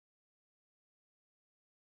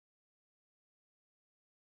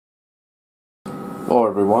Hello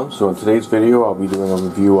everyone, so in today's video I'll be doing a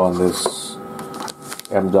review on this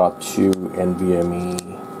M.2 NVMe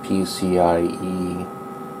PCIe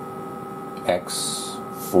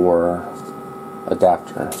X4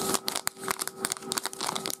 adapter.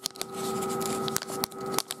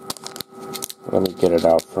 Let me get it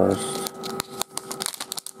out first.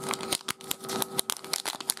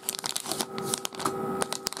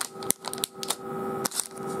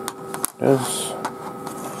 Yes.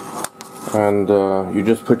 And you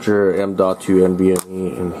just put your M.2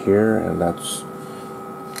 NVMe in here, and that's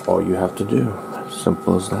all you have to do.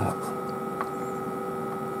 Simple as that.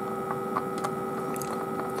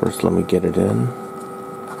 First, let me get it in.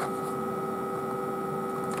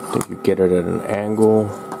 I think you get it at an angle.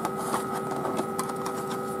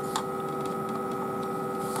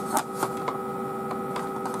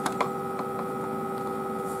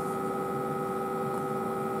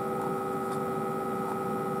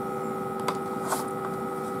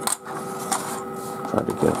 Try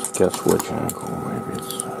to guess which angle. Maybe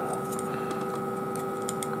it's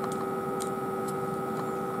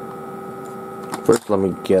first. Let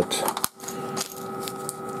me get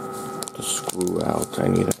the screw out. I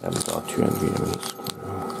need an M.2 NVMe screw.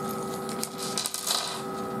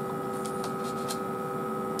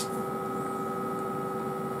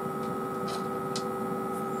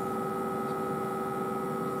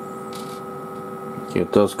 It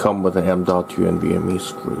does come with an M.2 NVMe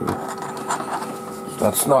screw.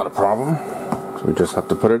 That's not a problem. So we just have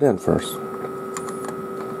to put it in first.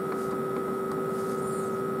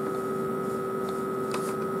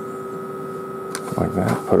 Like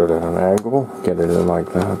that. Put it at an angle. Get it in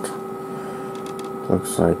like that.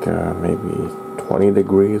 Looks like maybe 20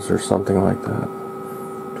 degrees or something like that.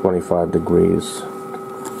 25 degrees.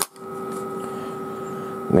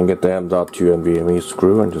 And then get the M.2 NVMe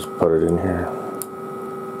screw and just put it in here.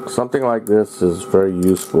 Something like this is very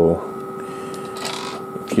useful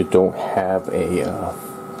if you don't have a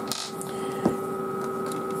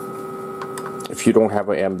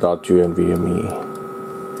M.2 NVMe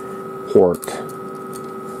port.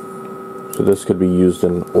 So this could be used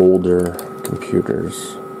in older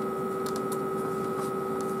computers.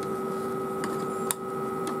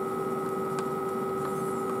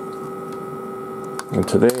 And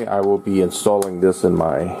today I will be installing this in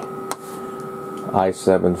my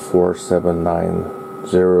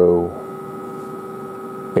i7-4790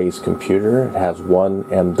 base computer. It has one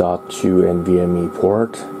M.2 NVMe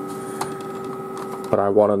port, but I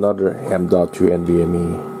want another M.2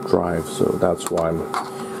 NVMe drive, so that's why I'm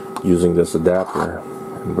using this adapter.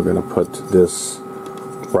 And we're going to put this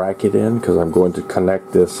bracket in because I'm going to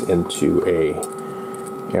connect this into a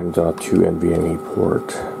M.2 NVMe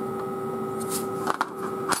port.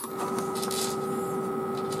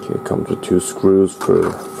 Okay, it comes with two screws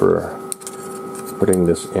for putting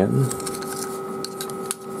this in.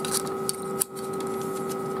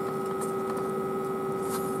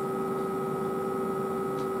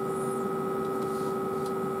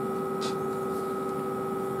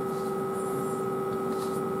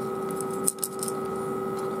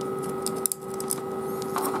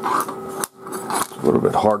 A little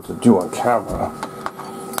bit hard to do on camera.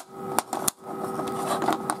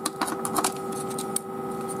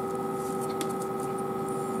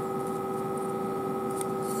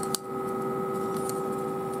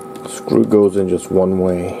 The screw goes in just one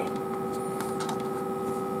way.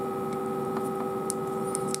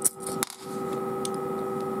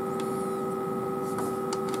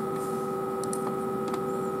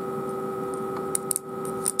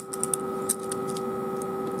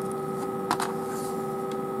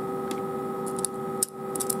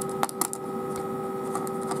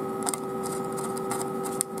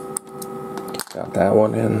 Got that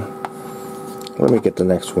one in. Let me get the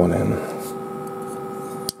next one in.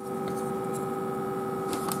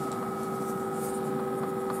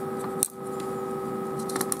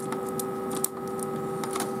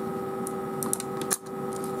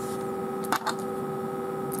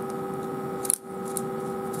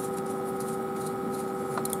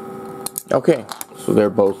 Okay, so they're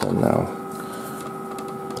both in now.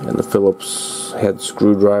 And the Phillips head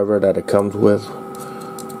screwdriver that it comes with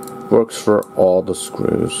works for all the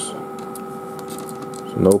screws,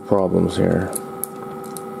 so no problems here.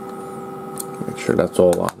 Make sure that's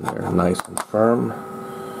all on there nice and firm.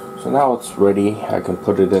 So now it's ready. I can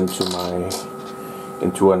put it into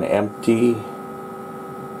an empty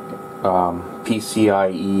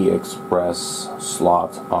PCI-Express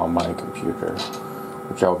slot on my computer,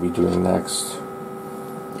 which I'll be doing next.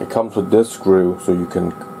 It comes with this screw, so you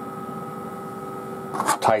can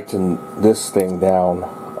tighten this thing down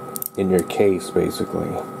in your case,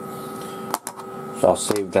 basically. So I'll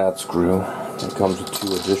save that screw. It comes with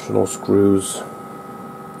 2 additional screws.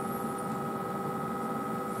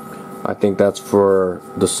 I think that's for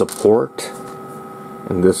the support,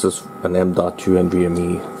 and this is an M.2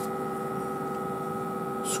 NVMe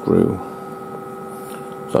screw.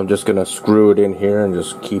 So I'm just gonna screw it in here and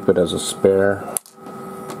just keep it as a spare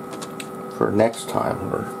for next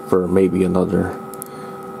time, or for maybe another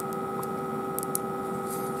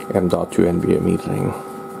M.2 NVMe thing.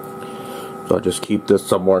 So I'll just keep this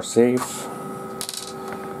somewhere safe.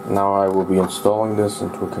 Now I will be installing this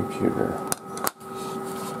into a computer.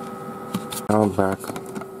 Now I'm back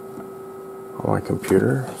on my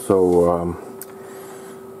computer. So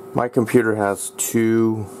my computer has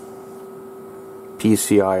 2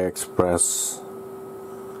 PCI-Express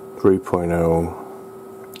 3.0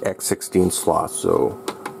 X16 slots. So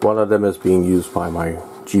one of them is being used by my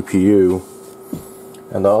GPU,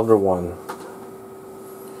 and the other one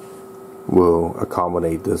will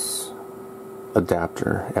accommodate this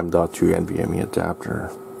adapter, M.2 NVMe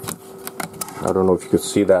adapter. I don't know if you could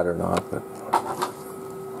see that or not, but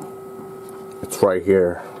it's right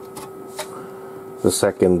here. The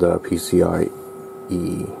second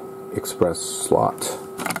PCI-Express slot.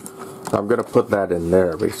 So I'm going to put that in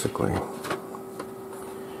there basically.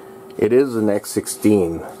 It is an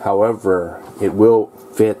X16, however, it will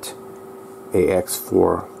fit a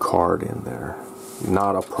X4 card in there.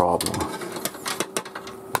 Not a problem.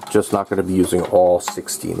 Just not going to be using all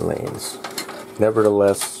 16 lanes.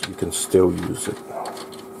 Nevertheless, you can still use it.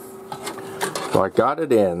 So I got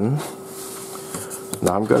it in.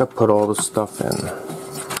 Now I'm going to put all the stuff in.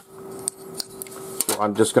 So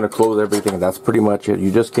I'm just going to close everything. That's pretty much it.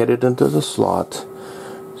 You just get it into the slot.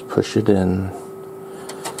 Just push it in.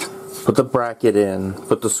 Put the bracket in.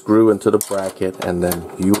 Put the screw into the bracket. And then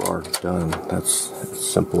you are done. That's as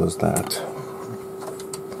simple as that.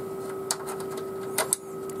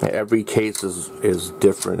 Every case is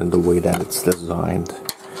different in the way that it's designed.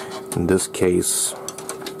 In this case,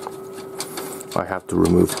 I have to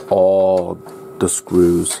remove all the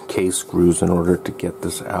screws, case screws, in order to get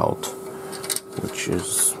this out, which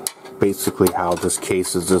is basically how this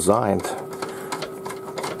case is designed.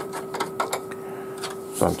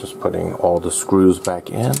 So I'm just putting all the screws back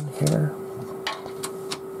in here.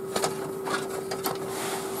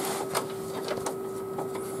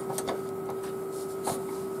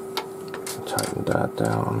 Tighten that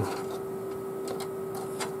down.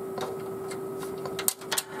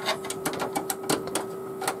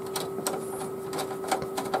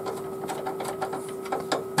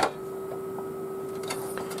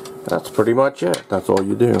 That's pretty much it. That's all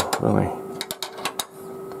you do, really.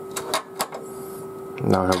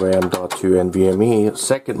 Now I have an M.2 NVMe,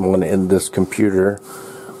 second one in this computer,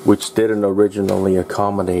 which didn't originally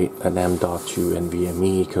accommodate an M.2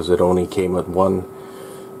 NVMe because it only came with one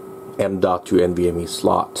M.2 NVMe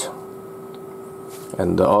slot.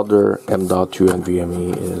 And the other M.2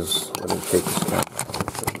 NVMe is, let me take this down and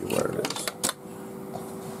show you where it is.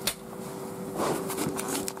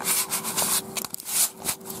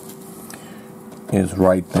 Is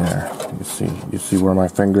right there. You see where my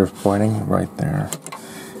finger is pointing? Right there.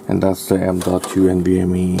 And that's the M.2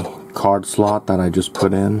 NVMe card slot that I just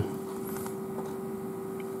put in.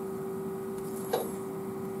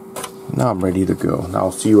 Now I'm ready to go. Now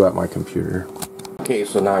I'll see you at my computer. Okay,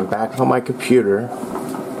 so now I'm back on my computer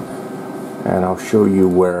and I'll show you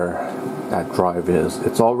where that drive is.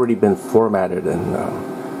 It's already been formatted and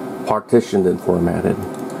partitioned and formatted.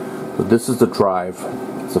 So this is the drive.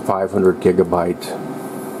 It's a 500 gigabyte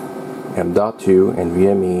M.2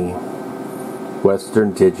 NVMe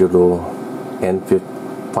Western Digital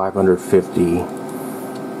N550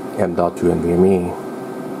 M.2 NVMe.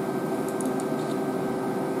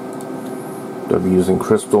 I'll be using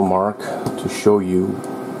Crystal Mark to show you.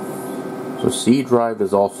 So C drive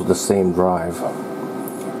is also the same drive.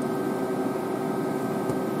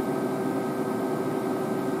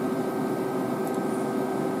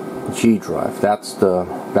 G drive, that's the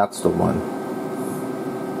one.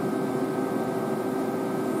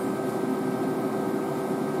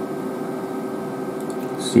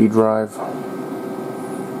 C drive.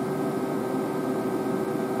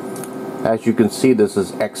 As you can see, this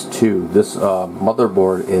is X2. This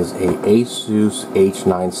motherboard is a Asus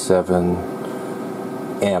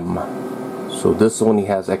H97M. So this only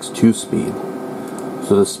has X2 speed.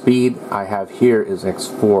 So the speed I have here is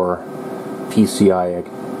X4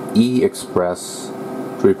 PCI-Express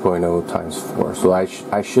 3.0 times 4. So I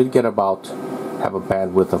should get have a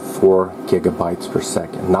bandwidth of 4 gigabytes per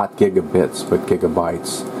second. Not gigabits, but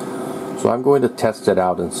gigabytes. So I'm going to test it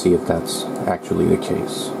out and see if that's actually the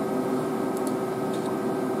case.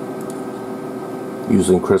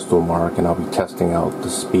 using Crystal Mark, and I'll be testing out the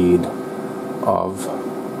speed of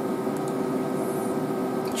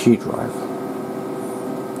G drive.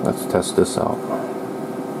 Let's test this out.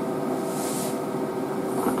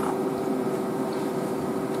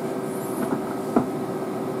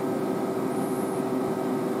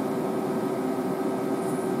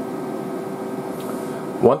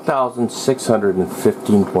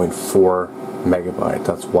 (1,615.4 megabytes).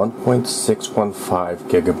 That's 1.615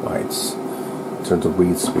 gigabytes in terms of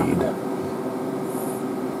read speed.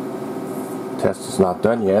 Test is not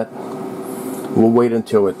done yet. We'll wait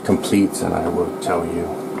until it completes and I will tell you.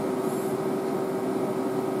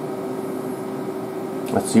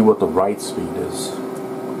 Let's see what the write speed is.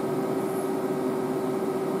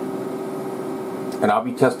 And I'll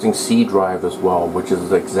be testing C drive as well, which is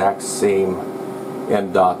the exact same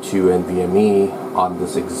M.2 NVMe on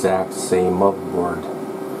this exact same motherboard.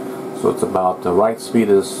 So it's about, the write speed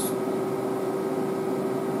is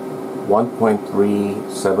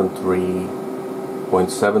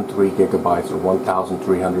 1.373.73 gigabytes, or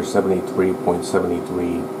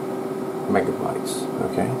 1,373.73 megabytes.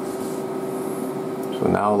 Okay. So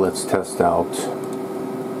now let's test out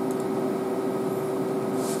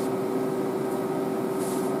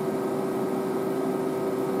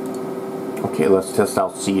let's test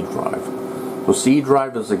out C drive. So C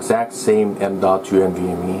drive is the exact same M.2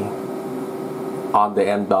 NVMe on the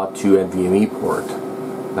M.2 NVMe port.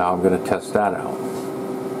 Now I'm going to test that out.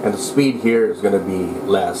 And the speed here is going to be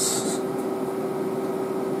less,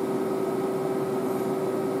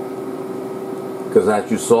 because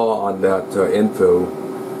as you saw on that info,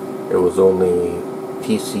 it was only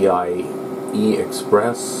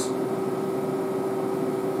PCI-Express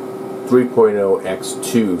 3.0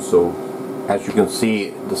 x2. So as you can see,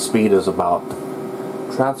 the speed is about,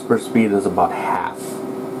 transfer speed is about half,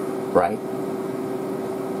 right?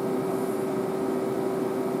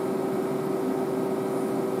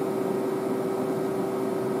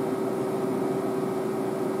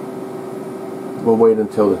 We'll wait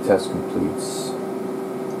until the test completes.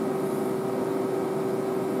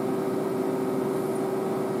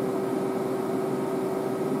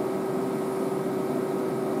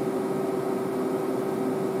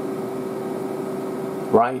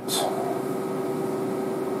 Right. Is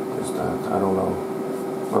that, I don't know.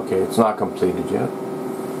 Okay, it's not completed yet.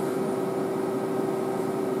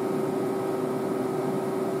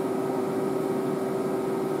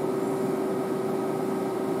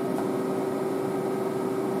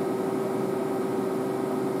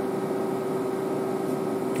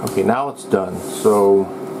 Okay, now it's done. So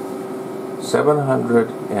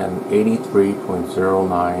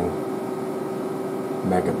 783.09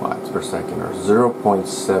 megabytes per second, or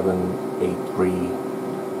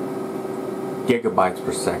 0.783 gigabytes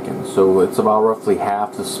per second. So it's about roughly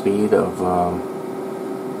half the speed of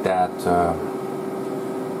that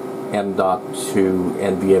M.2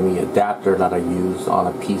 NVMe adapter that I used on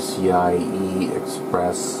a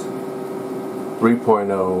PCI-Express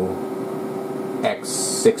 3.0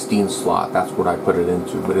 X16 slot. That's what I put it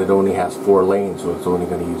into, but it only has 4 lanes, so it's only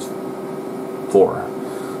going to use 4.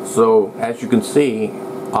 So as you can see,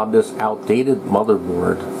 on this outdated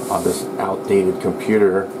motherboard, on this outdated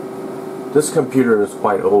computer, this computer is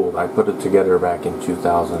quite old. I put it together back in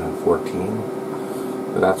 2014.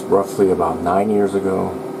 So that's roughly about 9 years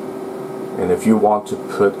ago. And if you want to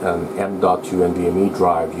put an M.2 NVMe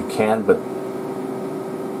drive, you can, but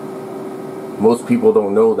most people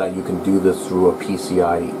don't know that you can do this through a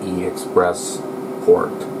PCI-Express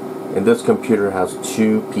port. And this computer has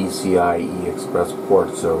 2 PCI-Express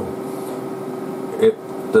ports, so if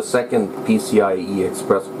the second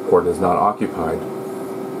PCI-Express port is not occupied,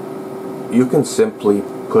 you can simply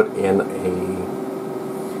put in a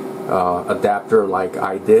adapter like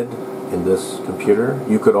I did in this computer.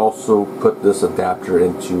 You could also put this adapter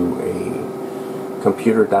into a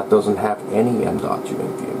computer that doesn't have any M.2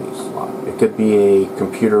 NVMe slot. It could be a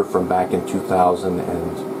computer from back in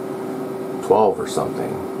 2012 or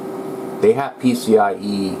something. They have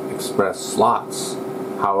PCI-Express slots,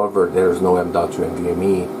 however there's no M.2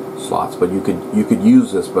 NVMe slots, but you could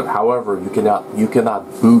use this. But however, you cannot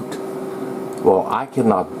boot. Well, I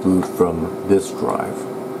cannot boot from this drive.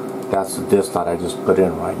 That's the disk that I just put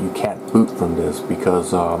in, right? You can't boot from this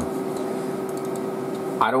because I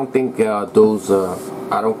don't think I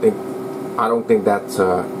don't think that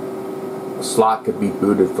slot could be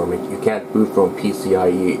booted from it. You can't boot from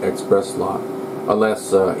PCI-Express slot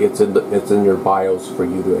unless it's in your BIOS for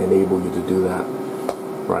you to enable you to do that,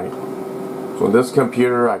 right? So in this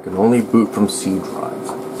computer, I can only boot from C drive.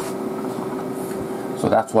 So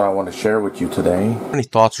that's what I want to share with you today. Any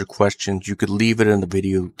thoughts or questions, you could leave it in the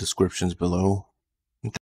video descriptions below.